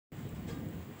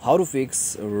How to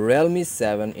fix Realme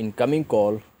 7 incoming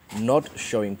call not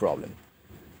showing problem.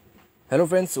 Hello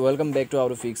friends, welcome back to How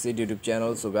to Fix It YouTube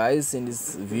channel. So guys, in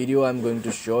this video I'm going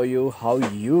to show you how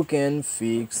you can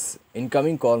fix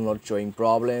incoming call not showing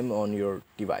problem on your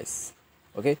device.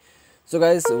 Okay, so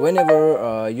guys,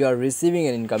 whenever you are receiving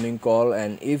an incoming call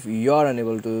and if you are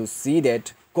unable to see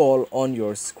that call on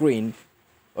your screen,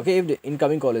 okay, if the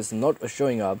incoming call is not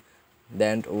showing up,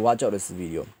 then watch out this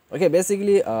video. Okay,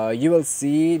 basically you will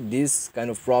see this kind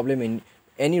of problem in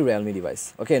any Realme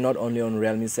device. Okay, not only on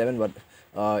Realme 7 but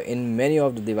in many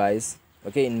of the device.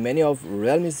 Okay, in many of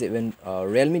Realme 7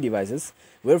 Realme devices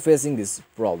we're facing this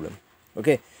problem.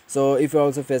 Okay, so if you're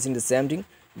also facing the same thing,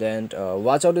 then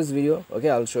watch out this video. Okay,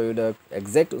 I'll show you the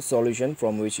exact solution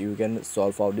from which you can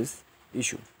solve out this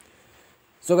issue.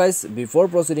 So guys, before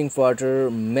proceeding further,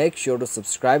 make sure to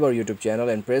subscribe our YouTube channel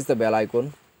and press the bell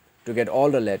icon to get all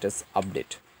the latest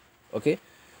update. Okay,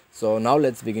 so now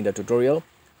let's begin the tutorial.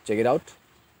 Check it out,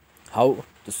 how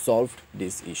to solve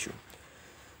this issue.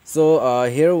 So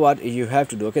here what you have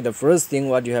to do. Okay, the first thing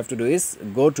what you have to do is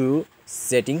go to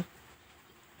setting,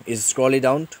 is scroll it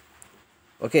down.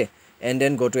 Okay, and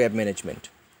then go to app management,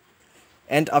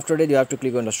 and after that you have to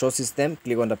click on the show system,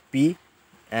 click on the P,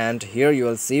 and here you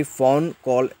will see phone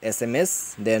call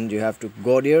SMS. Then you have to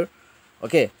go there.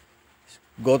 Okay,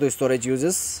 go to storage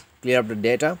uses, clear up the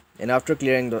data, and after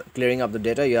clearing up the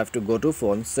data you have to go to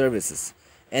phone services,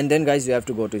 and then guys you have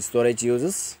to go to storage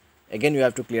uses. Again you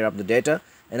have to clear up the data,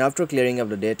 and after clearing up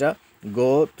the data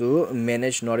go to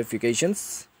manage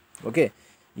notifications. Okay,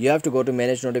 you have to go to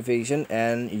manage notification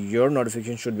and your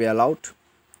notification should be allowed.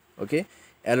 Okay,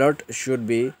 alert should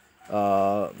be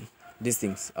these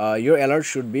things, your alert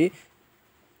should be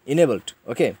enabled.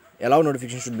 Okay, allow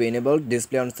notification should be enabled,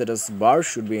 display on status bar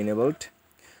should be enabled.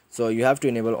 So you have to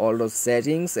enable all those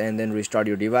settings and then restart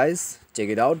your device. Check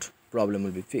it out, problem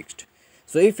will be fixed.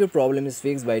 So if your problem is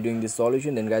fixed by doing this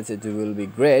solution, then guys it will be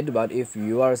great. But if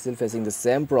you are still facing the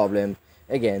same problem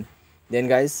again, then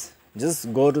guys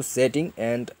just go to setting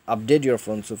and update your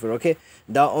phone software. Okay,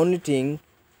 the only thing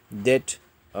that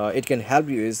it can help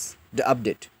you is the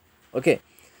update. Okay,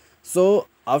 so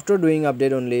after doing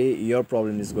update only your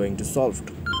problem is going to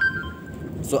solved.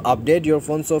 So update your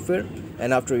phone software,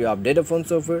 and after you update the phone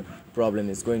software, problem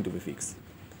is going to be fixed.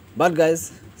 But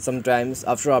guys, sometimes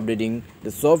after updating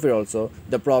the software also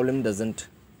the problem doesn't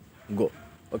go.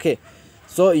 Okay,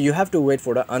 so you have to wait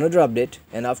for the another update,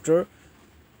 and after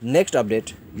next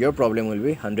update your problem will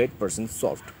be 100%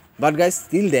 solved. But guys,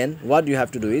 till then what you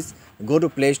have to do is go to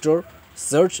Play Store,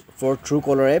 search for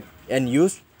Truecaller app and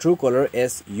use Truecaller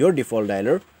as your default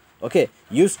dialer. Okay,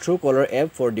 use Truecaller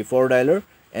app for default dialer,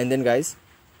 and then guys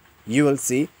you will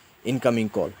see incoming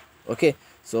call. Okay,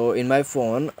 so in my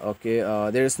phone, okay,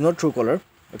 there is no Truecaller.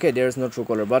 Okay, there is no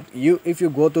Truecaller, but if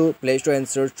you go to Play Store and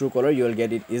search Truecaller, you will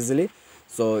get it easily.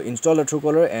 So install a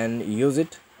Truecaller and use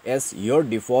it as your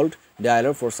default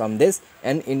dialer for some days,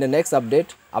 and in the next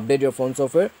update your phone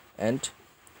software and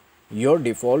your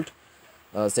default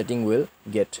setting will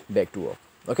get back to work.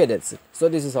 Okay, that's it. So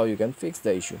this is how you can fix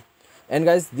the issue, and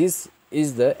guys this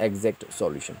is the exact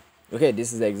solution. Okay,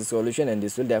 this is the exact solution and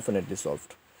this will definitely solve.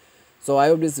 So I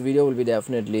hope this video will be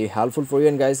definitely helpful for you,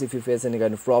 and guys if you face any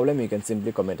kind of problem you can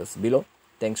simply comment us below.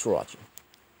 Thanks for watching.